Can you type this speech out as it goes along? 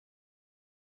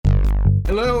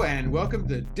Hello and welcome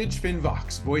to DigFin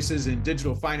VOX, Voices in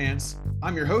Digital Finance.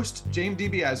 I'm your host, James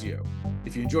DiBiasio.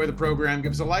 If you enjoy the program,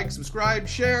 give us a like, subscribe,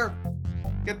 share,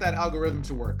 get that algorithm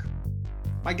to work.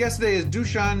 My guest today is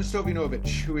Dusan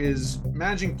Stojanovic, who is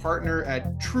managing partner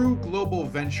at True Global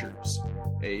Ventures,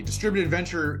 a distributed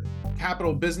venture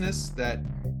capital business that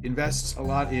invests a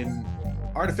lot in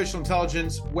artificial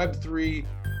intelligence, Web3,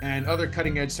 and other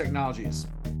cutting-edge technologies.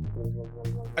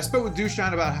 I spoke with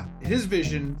Dusan about his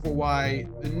vision for why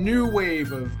the new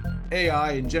wave of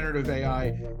AI and generative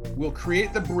AI will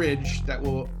create the bridge that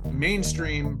will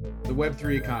mainstream the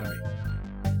Web3 economy.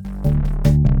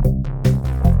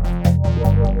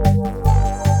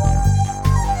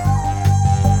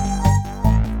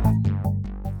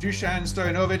 Dusan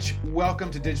Stojanovic,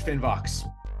 welcome to DigFin VOX.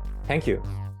 Thank you.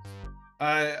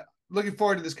 Looking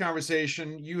forward to this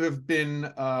conversation. You have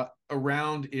been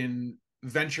around in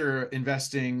venture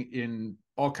investing in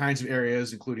all kinds of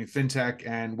areas, including fintech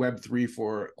and Web3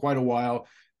 for quite a while.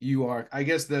 You are, I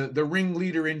guess, the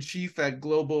ringleader in chief at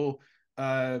Global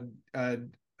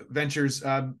Ventures.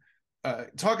 Talk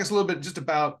us a little bit just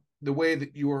about the way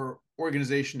that your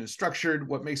organization is structured,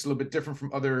 what makes it a little bit different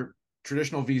from other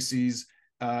traditional VCs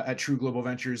at True Global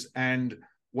Ventures, and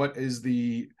what is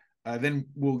the, then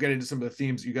we'll get into some of the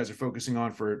themes that you guys are focusing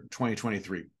on for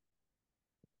 2023.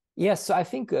 Yes, so I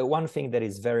think one thing that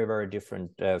is very, very different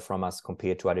from us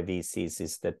compared to other VCs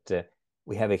is that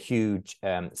we have a huge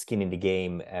skin in the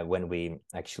game when we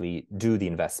actually do the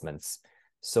investments.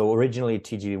 So originally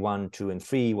TGV 1, 2, and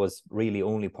 3 was really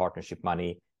only partnership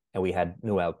money, and we had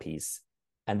no LPs.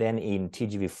 And then in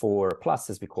TGV 4 Plus,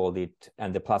 as we called it,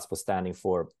 and the plus was standing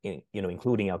for,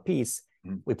 including LPs,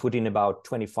 we put in about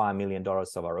 $25 million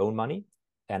of our own money,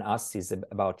 and us is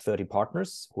about 30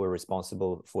 partners who are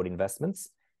responsible for the investments.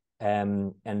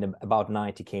 And about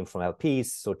 90 came from LPs,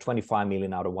 so 25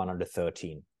 million out of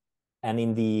 113. And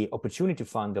in the opportunity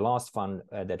fund, the last fund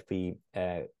that we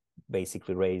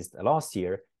basically raised last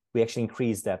year, we actually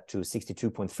increased that to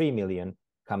 62.3 million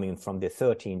coming from the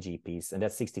 13 GPs, and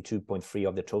that's 62.3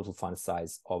 of the total fund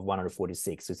size of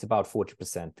 146. So it's about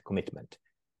 40% commitment.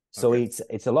 So okay.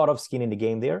 It's a lot of skin in the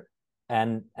game there.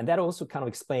 And that also kind of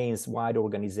explains why the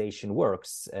organization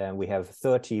works. We have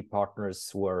 30 partners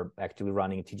who are actively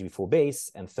running TGV4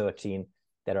 base and 13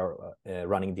 that are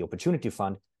running the opportunity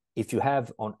fund. If you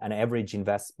have on an average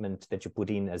investment that you put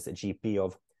in as a GP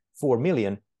of 4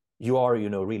 million, you are,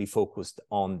 really focused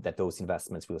on that those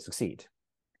investments will succeed.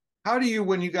 How do you,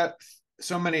 when you got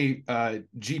so many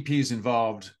GPs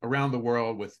involved around the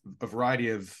world with a variety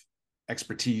of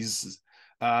expertise,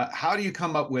 how do you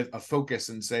come up with a focus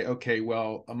and say, okay,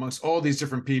 well, amongst all these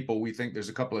different people, we think there's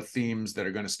a couple of themes that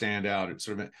are going to stand out? It's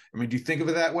sort of, do you think of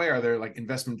it that way? Are there like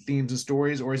investment themes and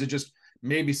stories, or is it just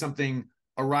maybe something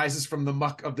arises from the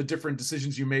muck of the different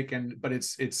decisions you make, but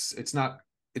it's not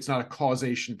a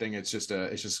causation thing. It's just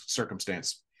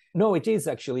circumstance. No, it is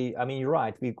actually. You're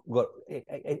right. We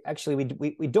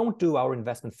don't do our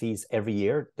investment fees every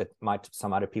year.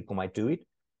 Some other people might do it.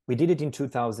 We did it in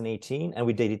 2018, and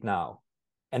we did it now.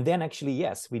 And then actually,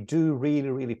 yes, we do really,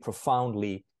 really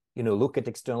profoundly, look at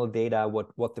external data,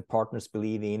 what the partners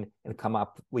believe in, and come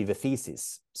up with a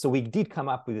thesis. So we did come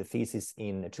up with a thesis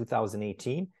in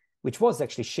 2018, which was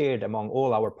actually shared among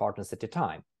all our partners at the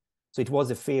time. So it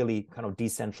was a fairly kind of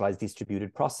decentralized,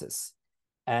 distributed process.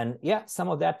 And yeah, some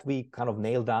of that we kind of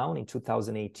nailed down in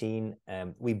 2018.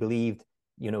 We believed,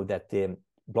 that the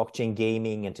blockchain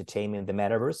gaming, entertainment, the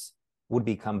metaverse would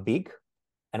become big.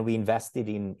 And we invested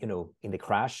in the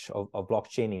crash of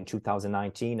blockchain in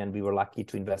 2019, and we were lucky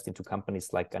to invest into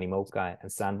companies like Animoca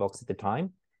and Sandbox at the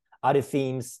time. Other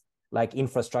themes like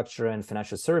infrastructure and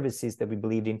financial services that we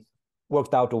believed in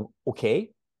worked out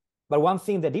okay. But one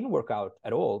thing that didn't work out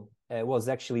at all was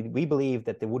actually we believed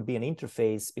that there would be an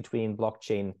interface between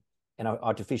blockchain and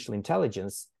artificial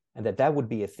intelligence, and that would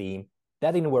be a theme.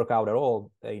 That didn't work out at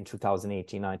all in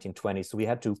 2018, 19, 20. So we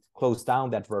had to close down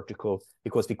that vertical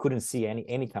because we couldn't see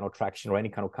any kind of traction or any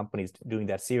kind of companies doing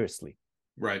that seriously.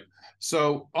 Right.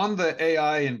 So on the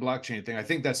AI and blockchain thing, I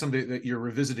think that's something that you're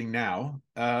revisiting now.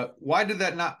 Why did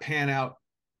that not pan out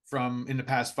in the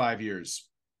past 5 years?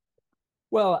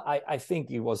 Well, I think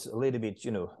it was a little bit,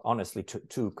 honestly,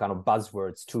 two kind of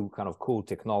buzzwords, two kind of cool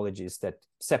technologies that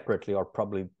separately are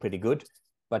probably pretty good,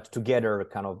 but together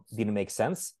kind of didn't make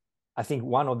sense. I think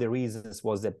one of the reasons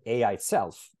was that AI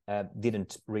itself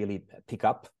didn't really pick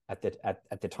up at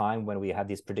the time when we had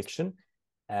this prediction.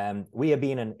 We have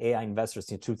been an AI investor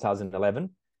since 2011.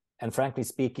 And frankly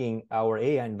speaking, our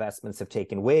AI investments have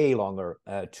taken way longer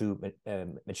to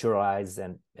maturize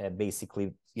and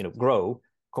basically grow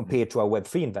compared to our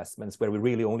Web3 investments, where we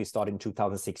really only started in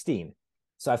 2016.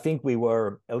 So I think we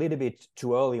were a little bit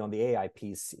too early on the AI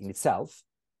piece in itself.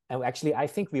 And actually, I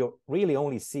think we really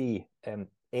only see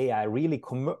AI really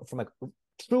from a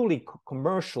truly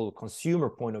commercial consumer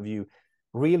point of view,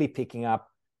 really picking up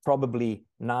probably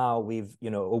now with,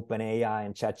 OpenAI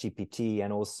and ChatGPT,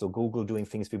 and also Google doing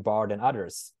things with Bard and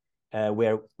others,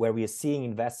 where we are seeing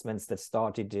investments that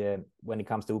started when it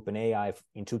comes to OpenAI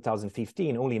in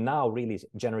 2015, only now really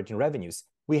generating revenues.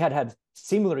 We had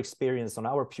similar experience on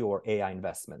our pure AI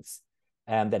investments,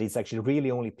 and that is actually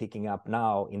really only picking up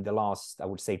now in the last, I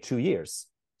would say, 2 years.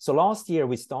 So last year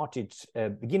we started,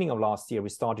 beginning of last year, we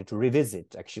started to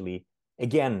revisit actually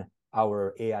again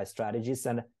our AI strategies.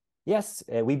 And yes,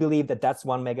 we believe that that's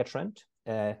one mega trend.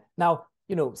 Now,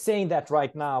 saying that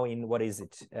right now in, what is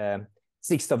it,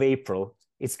 6th of April,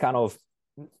 it's kind of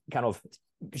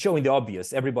showing the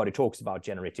obvious. Everybody talks about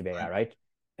generative AI, right?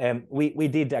 We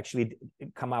did actually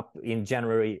come up in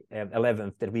January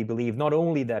 11th that we believe not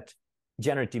only that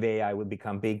generative AI will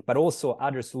become big, but also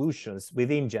other solutions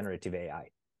within generative AI.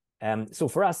 So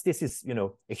for us, this is,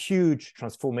 a huge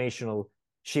transformational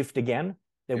shift again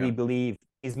that we believe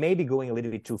is maybe going a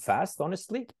little bit too fast,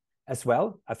 honestly, as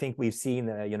well. I think we've seen,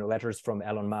 letters from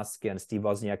Elon Musk and Steve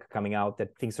Wozniak coming out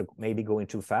that things are maybe going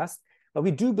too fast. But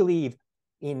we do believe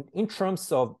in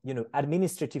terms of,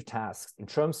 administrative tasks, in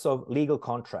terms of legal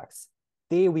contracts,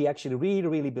 there we actually really,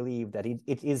 really believe that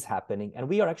it is happening. And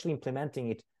we are actually implementing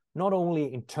it not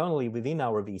only internally within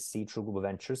our VC, True Global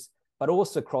Ventures, but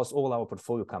also across all our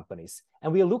portfolio companies.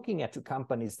 And we are looking at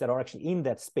companies that are actually in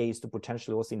that space to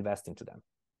potentially also invest into them.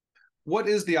 What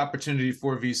is the opportunity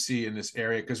for VC in this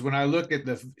area? Because when I look at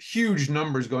the huge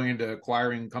numbers going into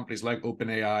acquiring companies like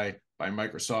OpenAI by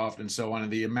Microsoft and so on,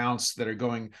 and the amounts that are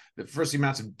going, the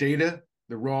amounts of data,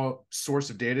 the raw source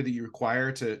of data that you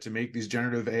require to make these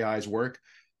generative AIs work.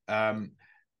 And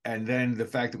then the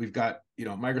fact that we've got,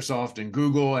 Microsoft and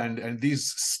Google and these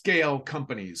scale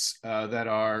companies that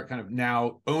are kind of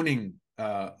now owning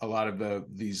a lot of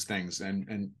these things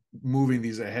and moving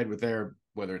these ahead with their,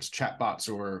 whether it's chatbots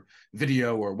or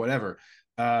video or whatever.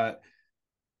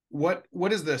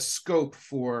 What is the scope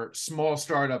for small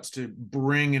startups to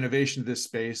bring innovation to this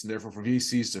space, and therefore for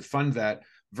VCs to fund that,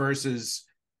 versus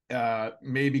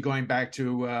maybe going back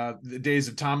to the days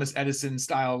of Thomas Edison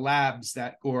style labs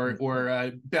or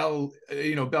Bell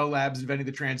Labs inventing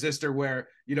the transistor, where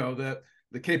the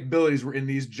capabilities were in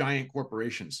these giant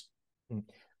corporations?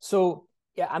 So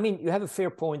yeah, I mean, you have a fair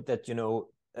point that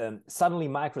suddenly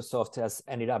Microsoft has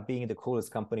ended up being the coolest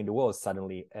company in the world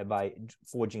suddenly by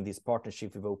forging this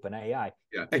partnership with OpenAI.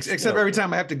 Yeah, except every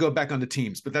time I have to go back on the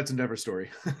Teams, but that's another story.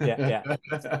 yeah.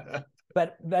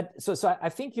 But so I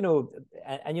think,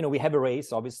 we have a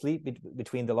race, obviously,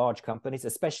 between the large companies,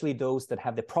 especially those that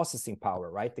have the processing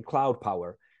power, right? The cloud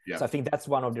power. Yeah. So I think that's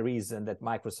one of the reasons that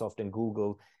Microsoft and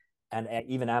Google and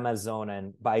even Amazon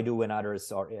and Baidu and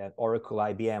others, or Oracle,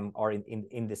 IBM, are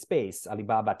in the space,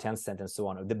 Alibaba, Tencent, and so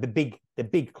on. The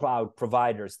big cloud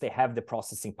providers, they have the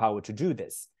processing power to do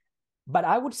this. But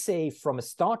I would say from a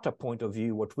startup point of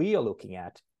view, what we are looking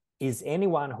at is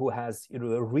anyone who has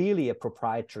really a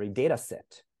proprietary data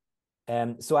set.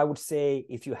 So I would say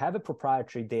if you have a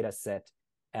proprietary data set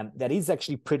that is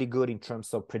actually pretty good in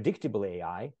terms of predictable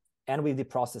AI, and with the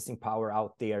processing power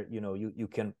out there, you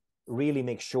can really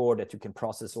make sure that you can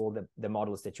process all the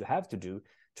models that you have to do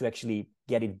to actually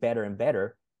get it better and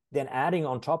better, then adding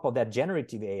on top of that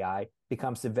generative AI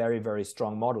becomes a very, very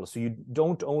strong model. So you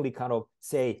don't only kind of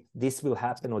say this will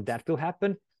happen or that will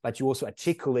happen, but you also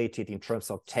articulate it in terms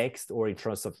of text or in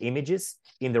terms of images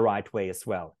in the right way as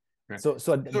well. Okay.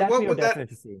 So that we are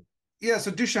definitely seeing. Yeah.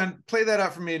 So Dusan, play that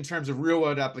out for me in terms of real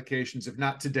world applications. If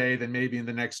not today, then maybe in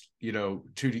the next,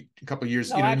 couple of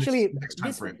years. No, actually, next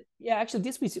time frame. Yeah, actually,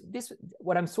 this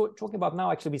what I'm talking about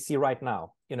now. Actually, we see right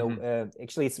now.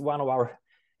 Actually, it's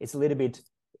it's a little bit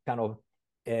kind of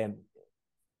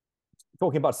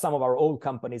talking about some of our old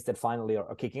companies that finally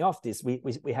are kicking off this.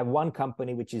 We have one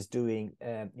company which is doing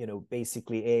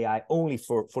basically AI only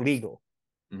for legal.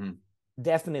 Mm-hmm.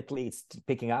 Definitely it's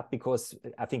picking up, because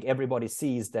I think everybody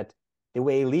sees that the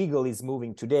way legal is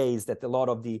moving today is that a lot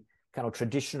of the kind of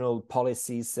traditional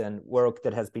policies and work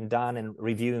that has been done and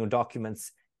reviewing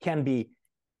documents can be,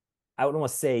 I don't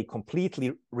want to say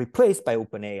completely replaced by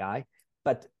OpenAI,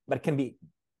 but can be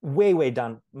way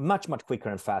done much quicker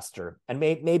and faster. And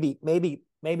maybe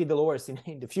the lawyers in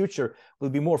the future will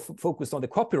be more focused on the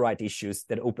copyright issues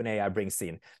that OpenAI brings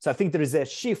in. So I think there is a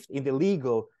shift in the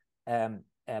legal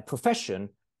profession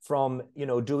from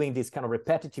doing these kind of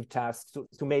repetitive tasks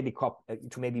to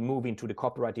maybe move into the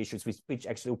copyright issues, which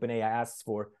actually OpenAI asks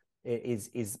for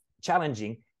is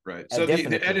challenging, Right. So the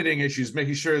Definitely. editing issues,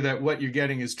 making sure that what you're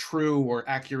getting is true or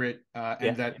accurate,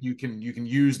 and that you can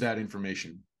use that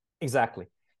information. Exactly.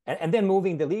 And then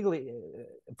moving the legal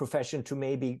profession to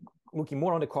maybe looking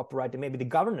more on the copyright and maybe the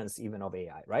governance even of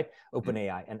AI, right? Open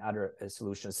AI and other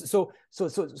solutions. So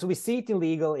we see it in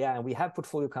legal, and we have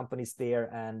portfolio companies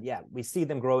there, and we see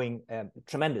them growing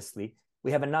tremendously.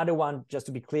 We have another one, just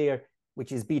to be clear,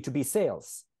 which is B2B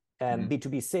sales.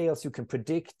 B2B sales, you can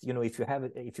predict, if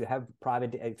you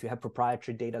have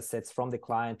proprietary data sets from the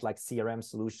client, like CRM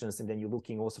solutions, and then you're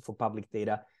looking also for public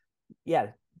data.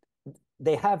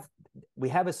 We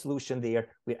have a solution there.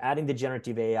 We're adding the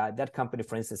generative AI. That company,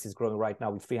 for instance, is growing right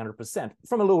now with 300%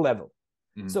 from a low level.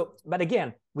 So, but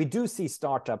again, we do see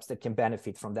startups that can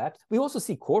benefit from that. We also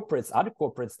see other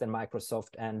corporates than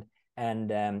Microsoft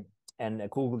and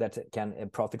Google that can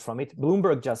profit from it.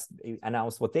 Bloomberg just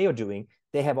announced what they are doing.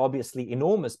 They have obviously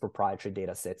enormous proprietary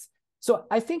data sets. So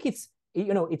I think it's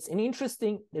an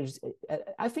interesting.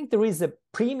 I think there is a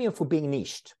premium for being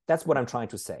niched. That's what I'm trying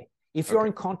to say. If you're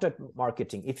in content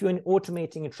marketing, if you're in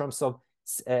automating in terms of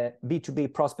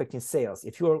B2B prospecting sales,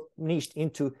 if you're niched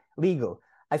into legal,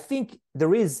 I think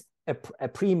there is a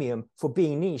premium for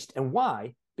being niched. And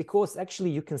why? Because actually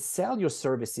you can sell your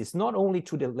services not only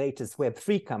to the latest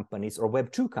Web3 companies or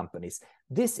Web2 companies.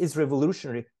 This is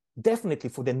revolutionary, definitely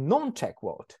for the non-tech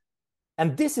world.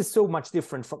 And this is so much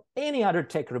different from any other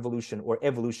tech revolution or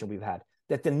evolution we've had,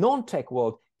 that the non-tech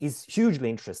world is hugely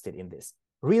interested in this.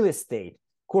 Real estate,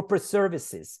 corporate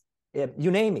services, you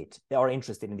name it, they are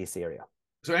interested in this area.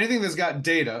 So anything that's got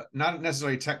data, not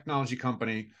necessarily a technology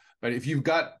company, but if you've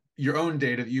got your own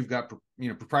data that you've got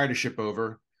proprietorship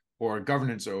over or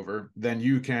governance over, then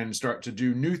you can start to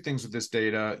do new things with this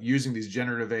data using these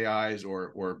generative AIs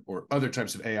or other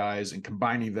types of AIs and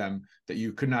combining them that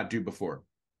you could not do before.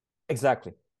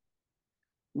 Exactly.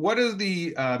 What are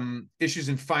the issues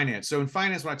in finance? So in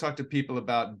finance, when I talk to people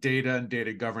about data and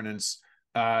data governance,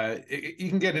 you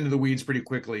can get into the weeds pretty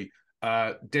quickly.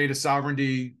 Data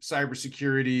sovereignty,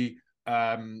 cybersecurity,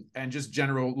 and just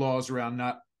general laws around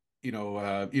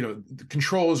the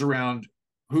controls around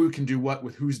who can do what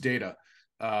with whose data,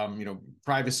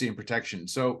 privacy and protection.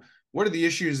 So what are the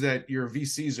issues that your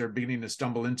VCs are beginning to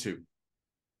stumble into?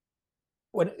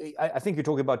 I think you're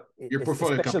talking about your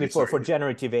portfolio especially company, for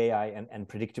generative AI and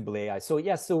predictable AI. So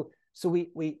so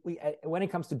we when it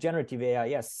comes to generative AI,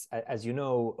 yes, as you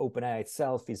know, OpenAI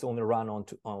itself is only run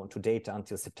onto data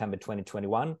until September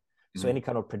 2021. So any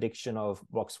kind of prediction of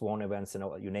Black Swan events and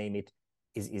you name it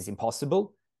is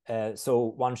impossible.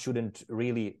 So one shouldn't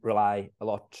really rely a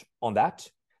lot on that.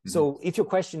 So if your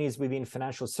question is within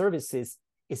financial services,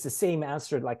 it's the same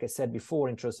answer like I said before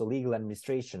in terms of legal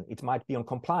administration. It might be on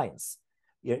compliance.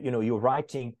 You're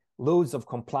writing loads of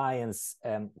compliance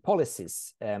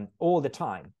policies all the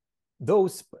time.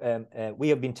 Those we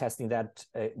have been testing that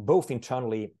both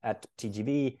internally at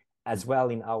TGV as well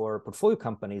in our portfolio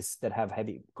companies that have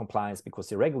heavy compliance because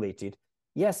they're regulated.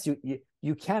 Yes,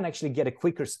 you can actually get a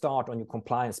quicker start on your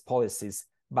compliance policies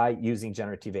by using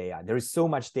generative AI. There is so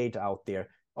much data out there.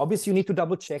 Obviously, you need to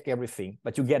double check everything,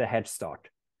 but you get a head start.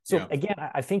 So again,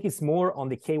 I think it's more on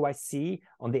the KYC,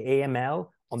 on the AML,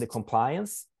 on the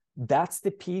compliance. That's the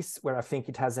piece where I think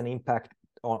it has an impact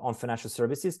on financial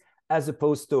services, as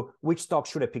opposed to which stock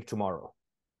should I pick tomorrow.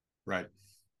 Right.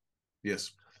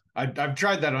 Yes. I've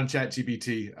tried that on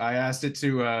ChatGPT. I asked it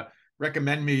to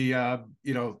recommend me,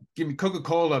 give me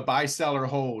Coca-Cola, buy, sell, or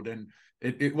hold. And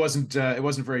it wasn't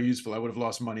very useful. I would have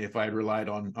lost money if I had relied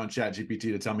on ChatGPT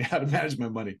to tell me how to manage my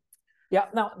money. Yeah,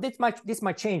 now this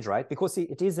might change, right? Because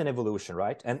it is an evolution,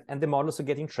 right? And the models are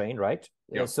getting trained, right?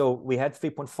 Yeah. So we had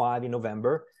 3.5 in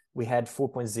November. We had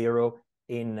 4.0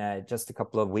 in just a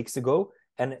couple of weeks ago.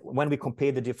 And when we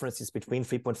compare the differences between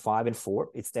 3.5 and 4,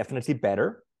 it's definitely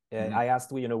better. I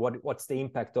asked, what's the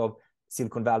impact of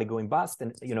Silicon Valley going bust?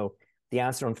 And, the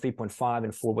answer on 3.5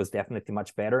 and 4 was definitely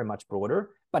much better and much broader,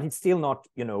 but it's still not,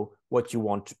 what you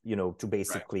want, to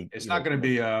basically. Right. It's not going to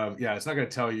be, it's not going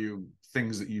to tell you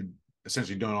things that you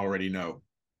essentially don't already know.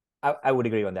 I would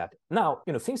agree on that. Now,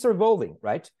 things are evolving,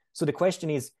 right? So the question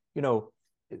is,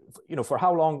 for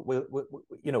how long will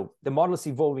the model is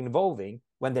evolving.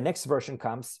 When the next version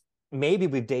comes, maybe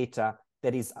with data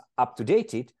that is up to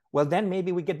date, well, then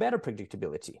maybe we get better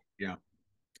predictability. Yeah.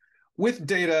 With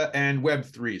data and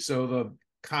Web3, so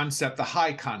the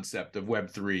high concept of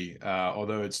Web3,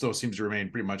 although it still seems to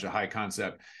remain pretty much a high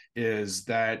concept, is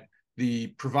that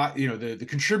the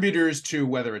contributors to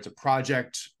whether it's a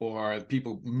project or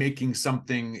people making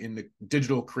something in the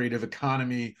digital creative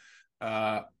economy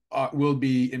will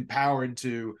be empowered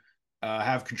to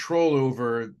have control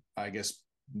over, I guess,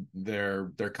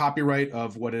 their copyright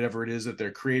of whatever it is that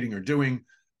they're creating or doing,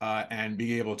 and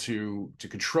be able to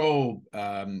control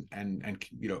and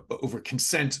over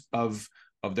consent of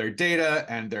their data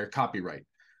and their copyright.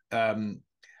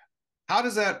 How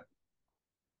does that?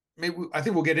 Maybe I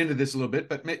think we'll get into this a little bit,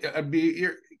 but I'd be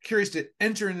curious to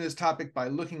enter into this topic by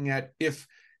looking at if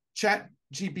Chat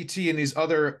GPT and these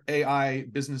other AI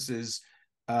businesses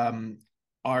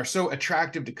are so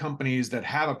attractive to companies that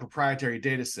have a proprietary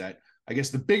data set. I guess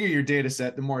the bigger your data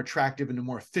set, the more attractive and the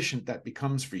more efficient that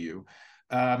becomes for you.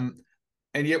 And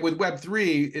yet with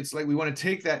Web3, it's like we want to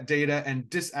take that data and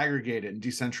disaggregate it and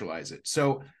decentralize it.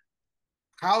 So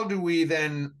how do we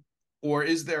then, or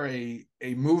is there a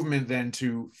movement then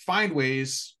to find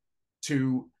ways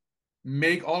to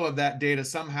make all of that data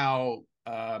somehow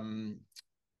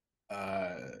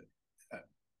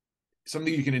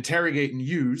something you can interrogate and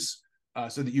use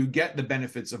so that you get the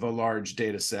benefits of a large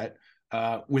data set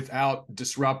without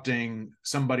disrupting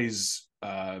somebody's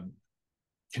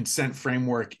consent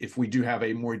framework if we do have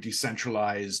a more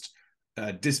decentralized,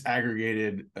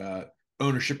 disaggregated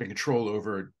ownership and control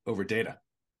over data?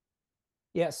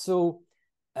 Yeah, so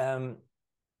I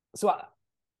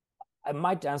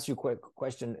might answer your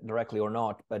question directly or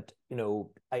not, but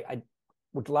I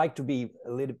would like to be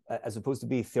a little, as opposed to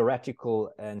be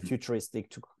theoretical and futuristic,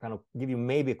 to kind of give you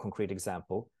maybe a concrete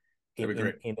example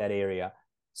in that area.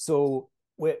 So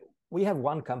we have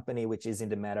one company which is in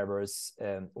the metaverse,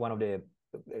 one of the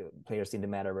players in the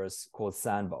metaverse called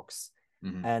Sandbox,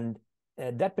 and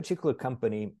that particular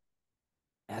company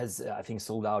has, I think,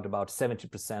 sold out about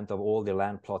 70% of all the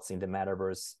land plots in the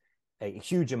metaverse. A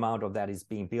huge amount of that is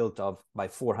being built by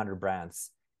 400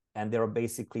 brands. And there are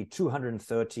basically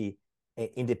 230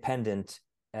 independent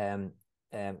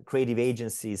creative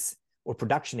agencies or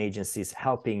production agencies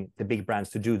helping the big brands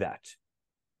to do that.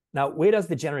 Now, where does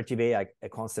the generative AI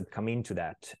concept come into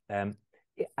that?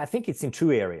 I think it's in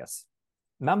two areas.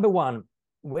 Number one,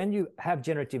 when you have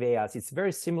generative AI, it's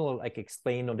very similar, like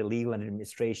explained on the legal and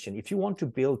administration. If you want to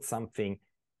build something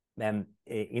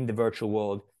in the virtual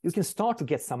world, you can start to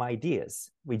get some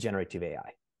ideas with generative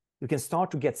AI. You can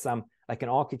start to get some, like an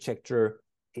architecture,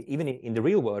 even in the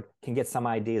real world, can get some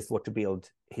ideas what to build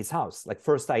his house, like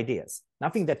first ideas.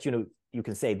 Nothing that you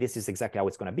can say this is exactly how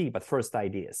it's going to be, but first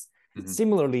ideas.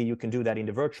 Similarly, you can do that in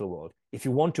the virtual world. If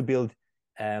you want to build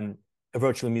a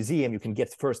virtual museum, you can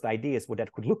get first ideas what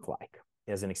that could look like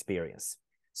as an experience.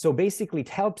 So basically, it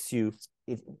helps you.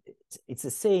 It's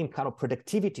the same kind of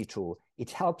productivity tool.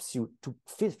 It helps you to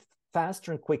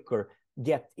faster and quicker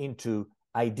get into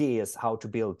ideas how to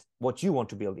build what you want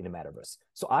to build in the metaverse.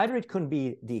 So either it can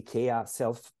be the IKEA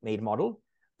self-made model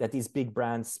that these big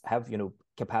brands have,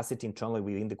 capacity internally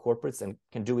within the corporates and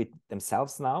can do it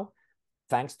themselves now,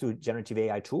 thanks to generative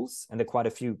AI tools, and there are quite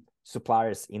a few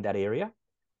suppliers in that area.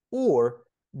 Or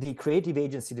the creative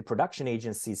agency, the production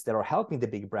agencies that are helping the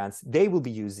big brands, they will be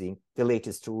using the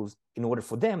latest tools in order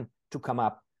for them to come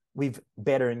up with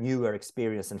better, newer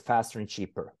experience and faster and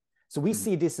cheaper. So we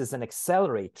see this as an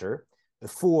accelerator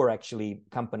for actually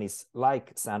companies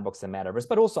like Sandbox and Metaverse,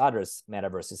 but also others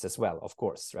metaverses as well, of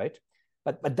course, right?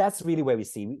 But that's really where we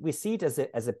see it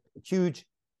as a huge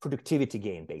productivity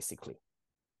gain, basically,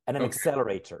 and an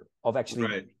accelerator of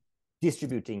actually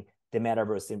distributing the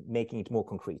metaverse and making it more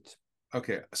concrete.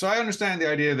 Okay, so I understand the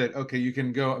idea that, you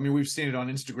can go, we've seen it on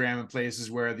Instagram and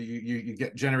places where you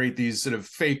generate these sort of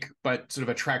fake but sort of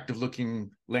attractive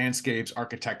looking landscapes,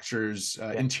 architectures,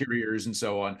 interiors, and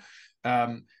so on.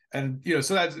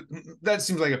 So that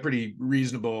seems like a pretty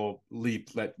reasonable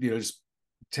leap. That just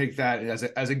take that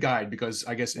as a guide, because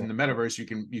I guess in the metaverse you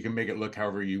can make it look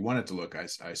however you want it to look,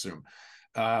 I assume.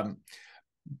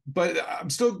 But I'm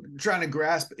still trying to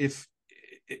grasp if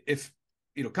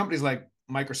companies like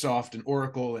Microsoft and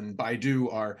Oracle and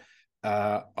Baidu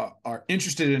are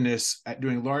interested in this at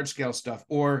doing large scale stuff,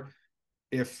 or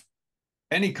if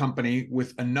any company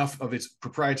with enough of its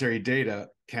proprietary data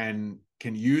can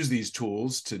use these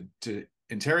tools to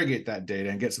interrogate that data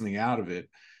and get something out of it.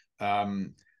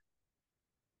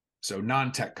 So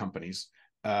non-tech companies,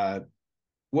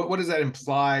 what does that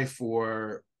imply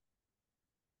for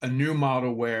a new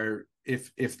model where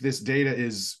if this data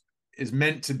is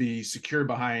meant to be secure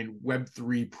behind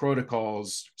Web3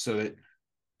 protocols, so that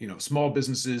small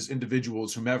businesses,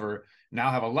 individuals, whomever, now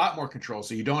have a lot more control.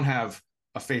 So you don't have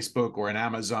a Facebook or an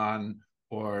Amazon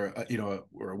or a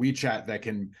WeChat that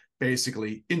can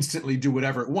basically instantly do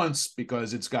whatever it wants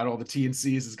because it's got all the T and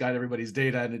C's, it's got everybody's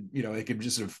data, and it can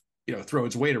just sort of throw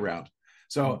its weight around.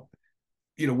 So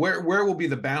where will be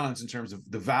the balance in terms of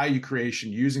the value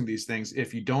creation using these things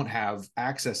if you don't have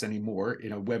access anymore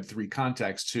in a Web3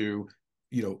 context to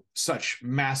such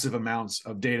massive amounts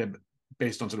of data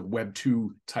based on sort of Web2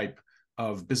 type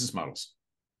of business models?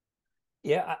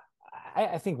 Yeah,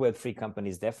 I think Web3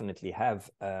 companies definitely have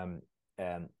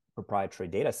proprietary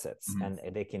data sets, and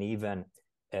they can even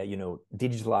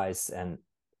digitalize and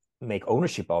make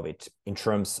ownership of it in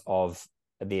terms of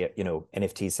the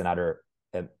NFTs and other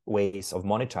ways of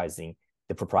monetizing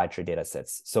the proprietary data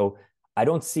sets. So I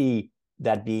don't see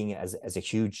that being as a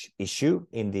huge issue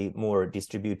in the more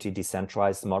distributed,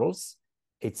 decentralized models.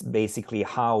 It's basically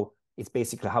how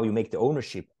you make the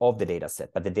ownership of the data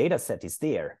set, but the data set is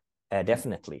there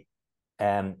definitely.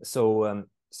 So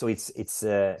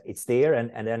it's there,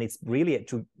 and then it's really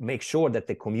to make sure that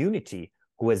the community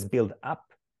who has built up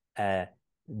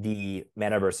the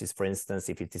metaverses, for instance,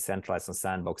 if it's decentralized on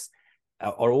Sandbox,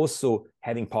 are also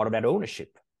having part of that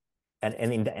ownership,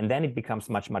 and then it becomes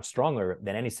much stronger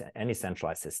than any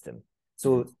centralized system.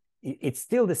 So it's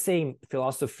still the same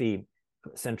philosophy,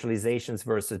 centralizations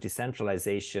versus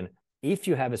decentralization. If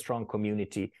you have a strong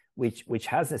community which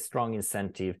has a strong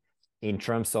incentive in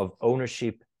terms of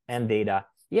ownership and data,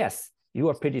 yes, you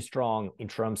are pretty strong in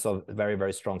terms of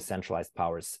very strong centralized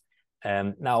powers.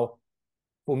 Now,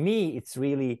 for me, it's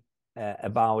really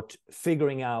about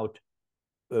figuring out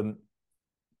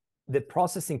the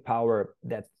processing power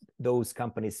that those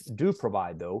companies do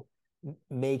provide, though,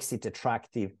 makes it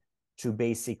attractive to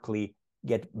basically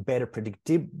get better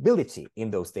predictability in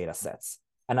those data sets.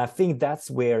 And I think that's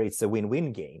where it's a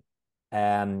win-win game.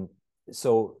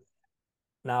 So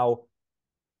now,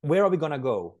 where are we going to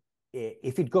go?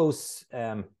 If it goes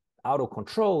out of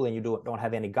control and you don't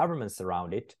have any governments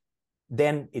around it,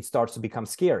 then it starts to become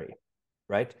scary,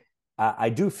 right? I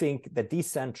do think that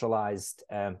decentralized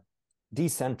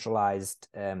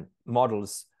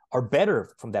models are better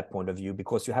from that point of view,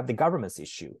 because you have the government's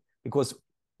issue. Because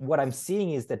what I'm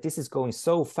seeing is that this is going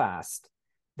so fast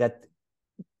that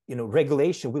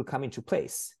regulation will come into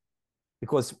place.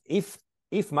 Because if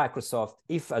Microsoft,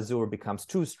 if Azure becomes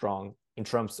too strong in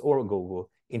terms, or Google,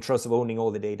 in terms of owning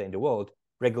all the data in the world,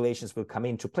 regulations will come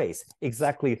into place,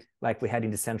 exactly like we had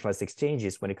in decentralized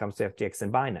exchanges when it comes to FTX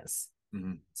and Binance.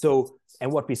 So,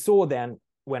 and what we saw then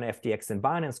when FTX and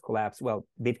Binance collapsed, well,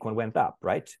 Bitcoin went up,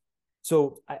 right?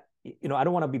 So, I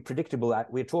don't want to be predictable.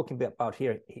 We're talking about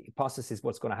here hypothesis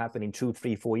what's going to happen in 2,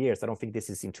 3, 4 years. I don't think this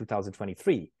is in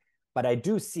 2023, but I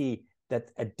do see that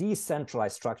a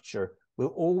decentralized structure will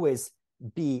always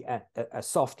be a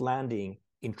soft landing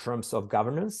in terms of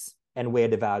governance and where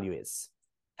the value is.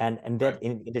 And that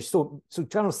so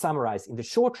trying to summarize, in the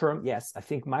short term, yes, I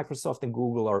think Microsoft and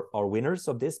Google are winners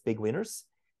of this, big winners,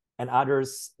 and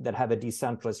others that have a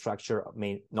decentralized structure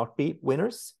may not be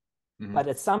winners. But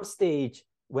at some stage,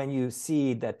 when you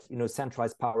see that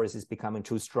centralized powers is becoming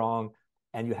too strong,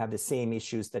 and you have the same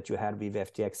issues that you had with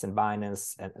FTX and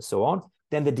Binance and so on,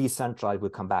 then the decentralized will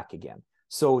come back again.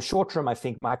 So short term, I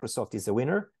think Microsoft is a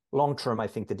winner. Long term, I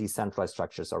think the decentralized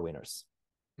structures are winners.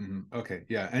 Okay,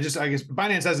 yeah, and just I guess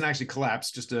Binance hasn't actually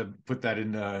collapsed. Just to put that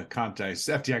in context,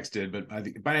 FTX did, but I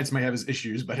think Binance might have its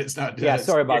issues, but it's not. Yeah,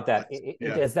 sorry about that. It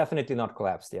has definitely not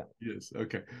collapsed. Yeah. Yes.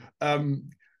 Okay.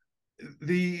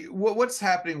 What's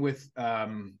happening with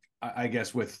I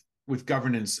guess with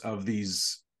governance of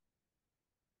these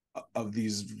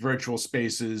virtual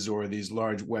spaces or these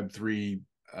large Web3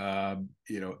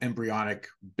 embryonic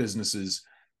businesses?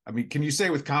 I mean, can you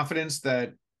say with confidence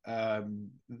that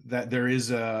that there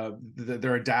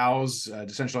are DAOs,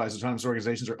 decentralized autonomous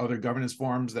organizations, or other governance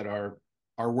forms that are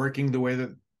working the way that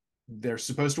they're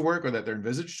supposed to work, or that they're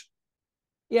envisaged?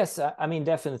 Yes, I mean,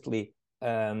 definitely.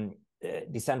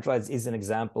 Decentralized is an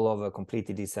example of a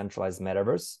completely decentralized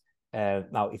metaverse.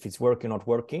 Now, if it's working or not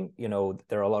working,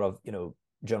 there are a lot of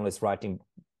journalists writing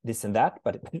this and that,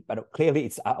 but clearly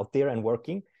it's out there and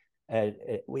working.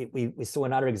 We saw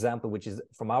another example, which is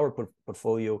from our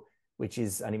portfolio, which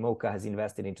is Animoca has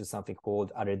invested into something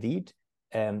called Otherdeed,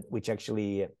 which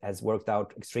actually has worked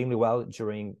out extremely well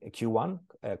during Q1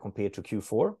 compared to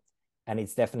Q4. And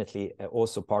it's definitely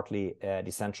also partly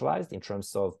decentralized in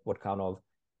terms of what kind of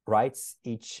rights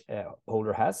each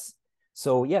holder has.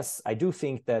 So yes, I do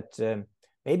think that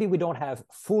maybe we don't have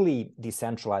fully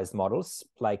decentralized models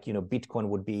like Bitcoin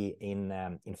would be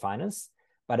in finance,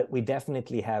 but we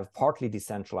definitely have partly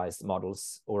decentralized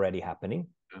models already happening.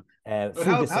 But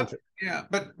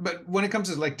when it comes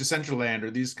to like Decentraland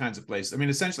or these kinds of places, I mean,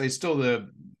 essentially it's still the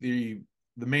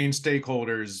main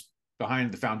stakeholders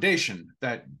behind the foundation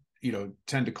that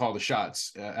tend to call the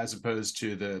shots, as opposed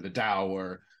to the DAO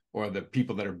or the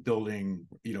people that are building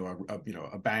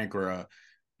a bank or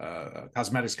a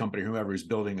cosmetics company, whoever is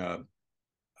building a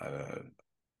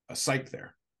site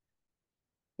there.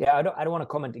 Yeah, I don't want to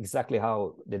comment exactly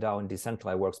how the DAO and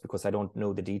decentralized works because I don't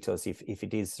know the details. If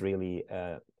it is really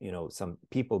some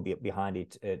people behind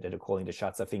it that are calling the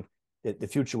shots, I think the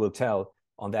future will tell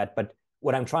on that. But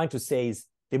what I'm trying to say is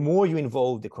the more you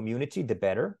involve the community, the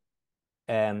better.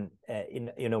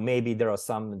 Maybe there are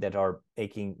some that are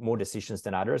making more decisions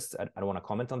than others. I don't want to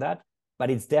comment on that, but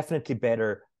it's definitely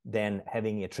better than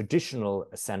having a traditional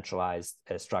centralized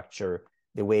structure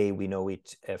the way we know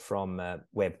it from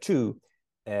Web2.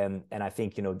 And I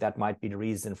think that might be the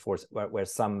reason for where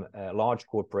some large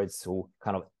corporates who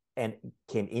kind of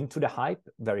came into the hype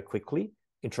very quickly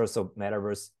in terms of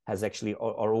metaverse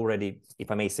are already, if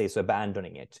I may say so,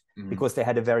 abandoning it because they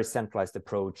had a very centralized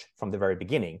approach from the very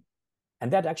beginning.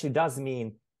 And that actually does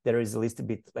mean there is a little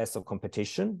bit less of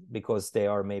competition because they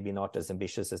are maybe not as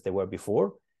ambitious as they were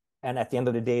before. And at the end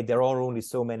of the day, there are only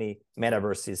so many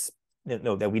metaverses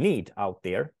that we need out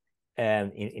there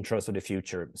in terms of the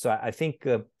future. So I think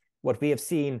what we have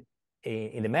seen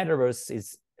in the metaverse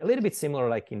is a little bit similar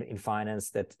like in finance,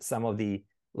 that some of the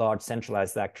large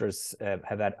centralized actors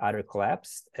have had either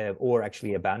collapsed or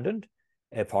actually abandoned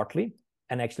partly.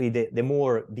 And actually the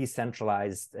more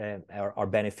decentralized are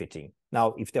benefiting.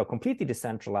 Now, if they're completely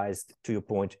decentralized, to your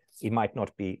point, it might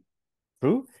not be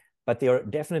true, but they are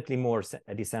definitely more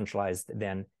decentralized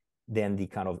than the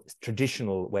kind of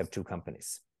traditional Web2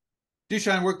 companies.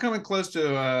 Dusan, we're coming close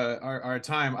to our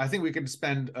time. I think we could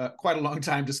spend quite a long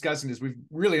time discussing this. We've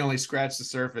really only scratched the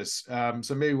surface.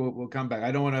 So maybe we'll come back.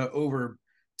 I don't want to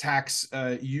overtax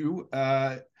you,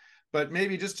 but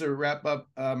maybe just to wrap up,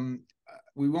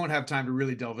 we won't have time to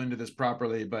really delve into this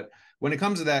properly, but when it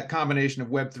comes to that combination of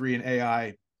Web3 and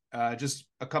AI, just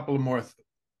a couple of more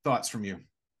thoughts from you.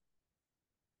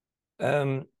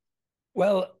 I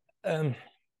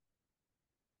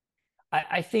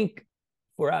think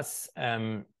for us,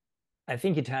 I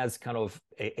think it has kind of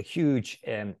a huge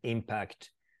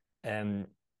impact, the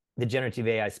generative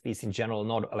AI space in general,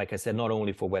 not, like I said, not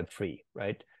only for Web3,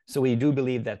 right? So we do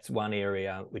believe that's one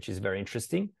area which is very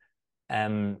interesting.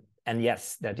 And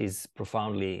yes, that is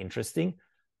profoundly interesting.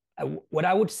 What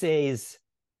I would say is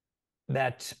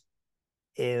that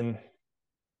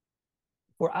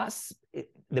for us,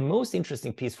 the most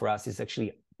interesting piece for us is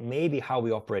actually maybe how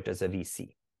we operate as a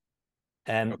VC.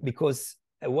 Because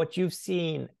what you've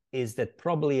seen is that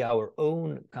probably our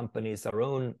own companies, our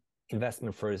own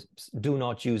investment firms do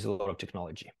not use a lot of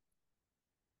technology.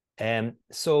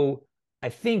 So I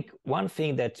think one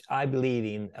thing that I believe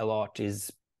in a lot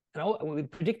is, we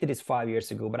predicted this 5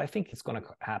 years ago, but I think it's going to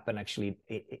happen actually.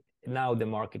 Now the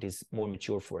market is more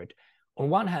mature for it. On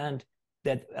one hand,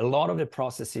 that a lot of the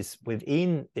processes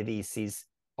within the VCs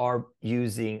are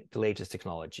using the latest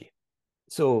technology.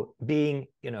 So being,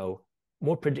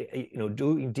 more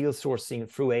doing deal sourcing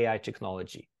through AI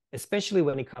technology, especially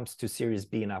when it comes to Series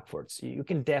B and upwards, you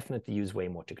can definitely use way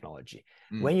more technology.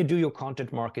 When you do your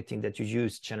content marketing, that you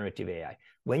use generative AI.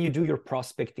 When you do your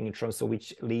prospecting in terms of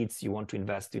which leads you want to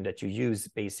invest in, that you use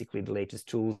basically the latest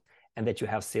tools, and that you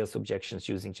have sales objections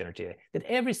using generative AI. That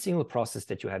every single process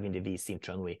that you have in the VC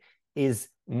internally is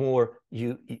more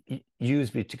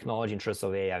used with technology in terms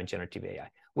of AI and generative AI.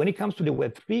 When it comes to the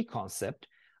Web3 concept,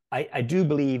 I do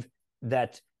believe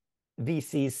that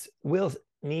VCs will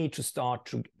need to start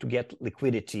to get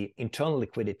liquidity, internal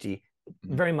liquidity,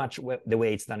 very much the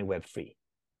way it's done in Web3.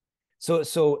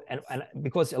 So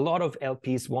because a lot of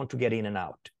LPs want to get in and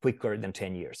out quicker than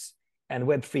 10 years, and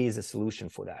Web3 is a solution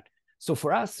for that. So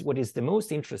for us, what is the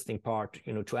most interesting part,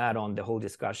 to add on the whole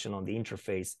discussion on the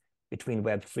interface between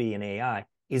Web3 and AI,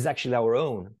 is actually our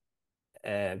own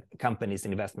companies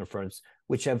and investment firms,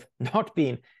 which have not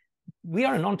been. We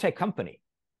are a non-tech company,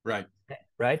 right?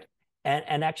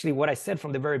 And actually, what I said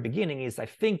from the very beginning is I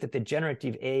think that the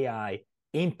generative AI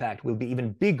impact will be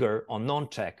even bigger on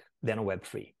non-tech than on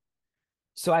Web3.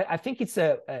 So I think it's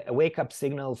a wake-up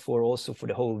signal for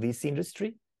the whole VC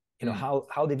industry.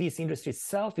 How the VC industry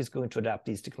itself is going to adapt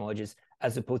these technologies,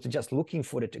 as opposed to just looking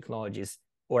for the technologies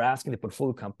or asking the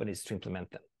portfolio companies to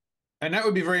implement them. And that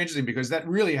would be very interesting because that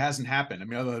really hasn't happened. I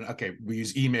mean, other than, okay, we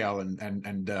use email and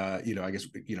I guess,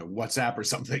 WhatsApp or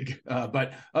something.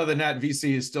 But other than that,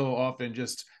 VC is still often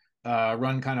just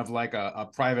run kind of like a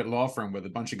private law firm with a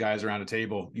bunch of guys around a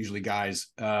table, usually guys,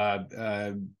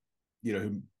 who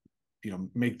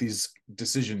make these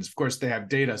decisions. Of course, they have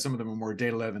data. Some of them are more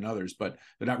data-led than others, but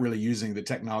they're not really using the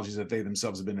technologies that they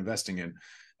themselves have been investing in.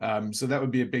 So that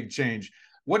would be a big change.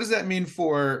 What does that mean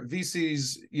for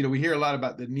VCs? We hear a lot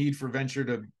about the need for venture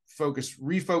to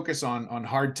refocus on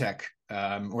hard tech,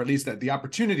 or at least that the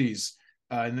opportunities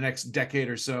in the next decade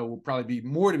or so will probably be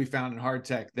more to be found in hard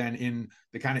tech than in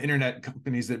the kind of internet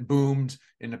companies that boomed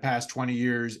in the past 20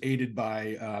 years, aided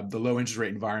by the low interest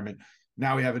rate environment.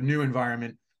 Now we have a new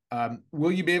environment.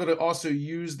 Will you be able to also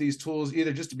use these tools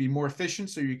either just to be more efficient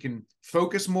so you can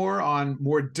focus more on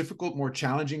more difficult, more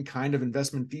challenging kind of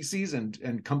investment theses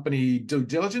and company due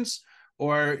diligence,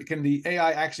 or can the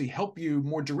AI actually help you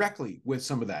more directly with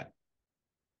some of that?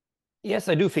 Yes,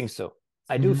 I do think so.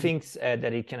 I do think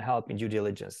that it can help in due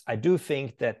diligence. I do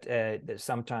think that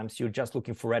sometimes you're just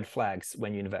looking for red flags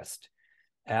when you invest.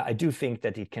 I do think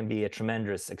that it can be a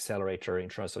tremendous accelerator in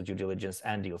terms of due diligence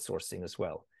and deal sourcing as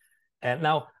well.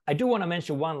 Now, I do want to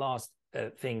mention one last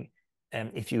thing,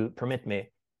 if you permit me.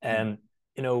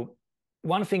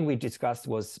 One thing we discussed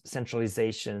was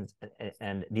centralization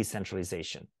and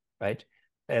decentralization, right?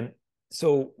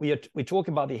 So we talk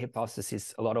about the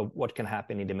hypothesis, a lot of what can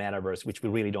happen in the metaverse, which we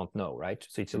really don't know, right?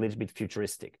 So it's a little bit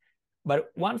futuristic. But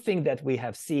one thing that we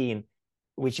have seen,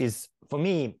 which is, for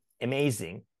me,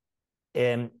 amazing,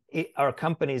 our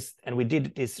companies, and we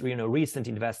did this recent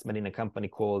investment in a company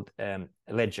called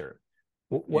Ledger.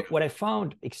 What I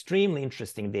found extremely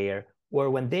interesting there were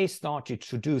when they started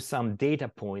to do some data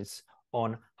points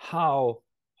on how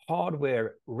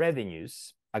hardware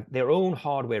revenues, their own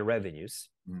hardware revenues,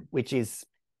 which is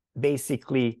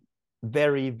basically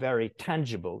very, very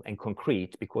tangible and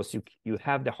concrete because you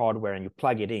have the hardware and you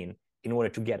plug it in order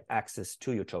to get access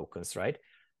to your tokens, right?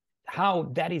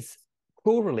 How that is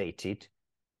correlated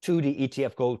to the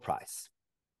ETF gold price.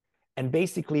 And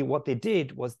basically what they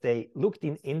did was they looked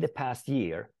in the past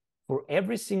year for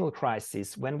every single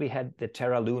crisis. When we had the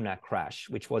Terra Luna crash,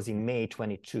 which was in May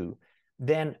 22,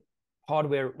 then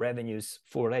hardware revenues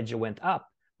for Ledger went up,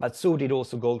 but so did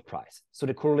also gold price. So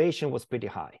the correlation was pretty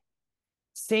high.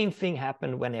 Same thing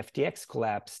happened when FTX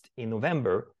collapsed in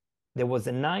November. There was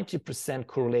a 90%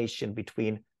 correlation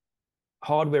between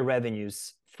hardware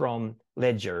revenues from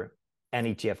Ledger and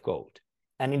ETF gold.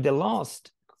 And in the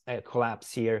last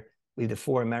collapse here with the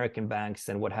 4 American banks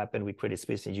and what happened with Credit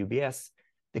Suisse and UBS,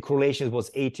 the correlation was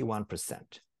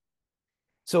 81%.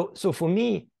 So for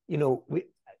me,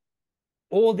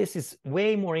 all this is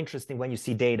way more interesting when you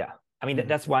see data. I mean,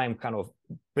 that's why I'm kind of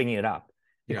bringing it up,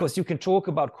 because you can talk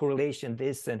about correlation,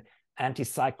 this and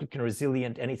anti-cyclic and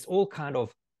resilient, and it's all kind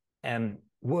of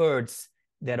words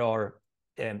that are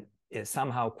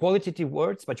somehow qualitative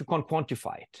words, but you can't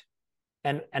quantify it.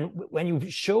 And when you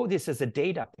show this as a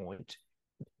data point,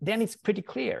 then it's pretty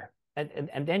clear.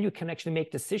 And then you can actually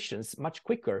make decisions much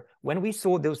quicker. When we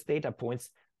saw those data points,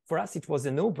 for us, it was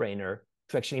a no-brainer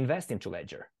to actually invest into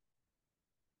Ledger.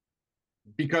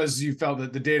 Because you felt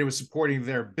that the data was supporting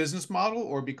their business model,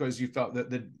 or because you felt that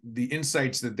the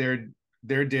insights that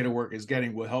their data work is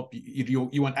getting will help you,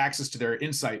 you want access to their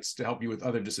insights to help you with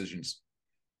other decisions?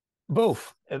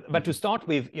 Both. But to start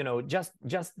with, just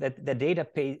that the data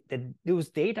those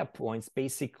data points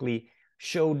basically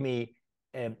showed me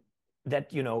that,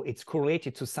 it's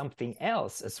correlated to something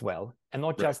else as well, and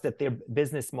not just that their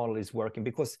business model is working.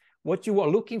 Because what you are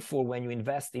looking for when you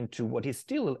invest into what is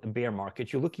still a bear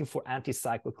market, you're looking for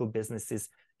anti-cyclical businesses,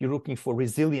 you're looking for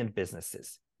resilient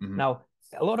businesses. Now,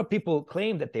 a lot of people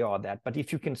claim that they are that, but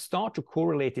if you can start to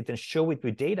correlate it and show it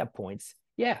with data points,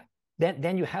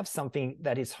 then you have something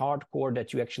that is hardcore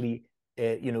that you actually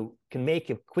can make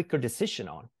a quicker decision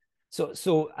on.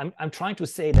 So I'm trying to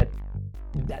say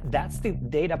that's the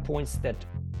data points that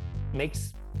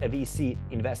makes a VC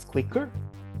invest quicker.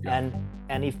 And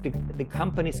if the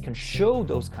companies can show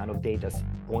those kind of data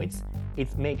points,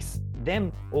 it makes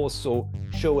them also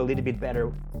show a little bit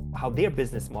better how their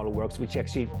business model works, which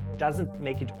actually doesn't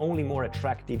make it only more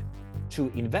attractive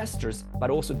to investors, but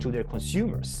also to their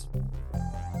consumers.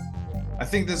 I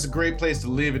think this is a great place to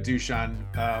leave it, Dusan.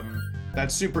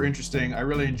 That's super interesting. I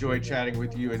really enjoyed chatting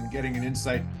with you and getting an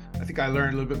insight. I think I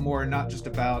learned a little bit more, not just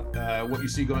about what you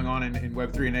see going on in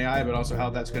Web3 and AI, but also how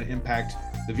that's going to impact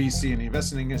the VC and the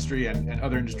investing industry and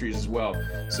other industries as well.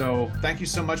 So thank you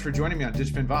so much for joining me on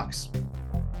DigFin VOX.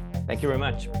 Thank you very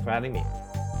much for having me.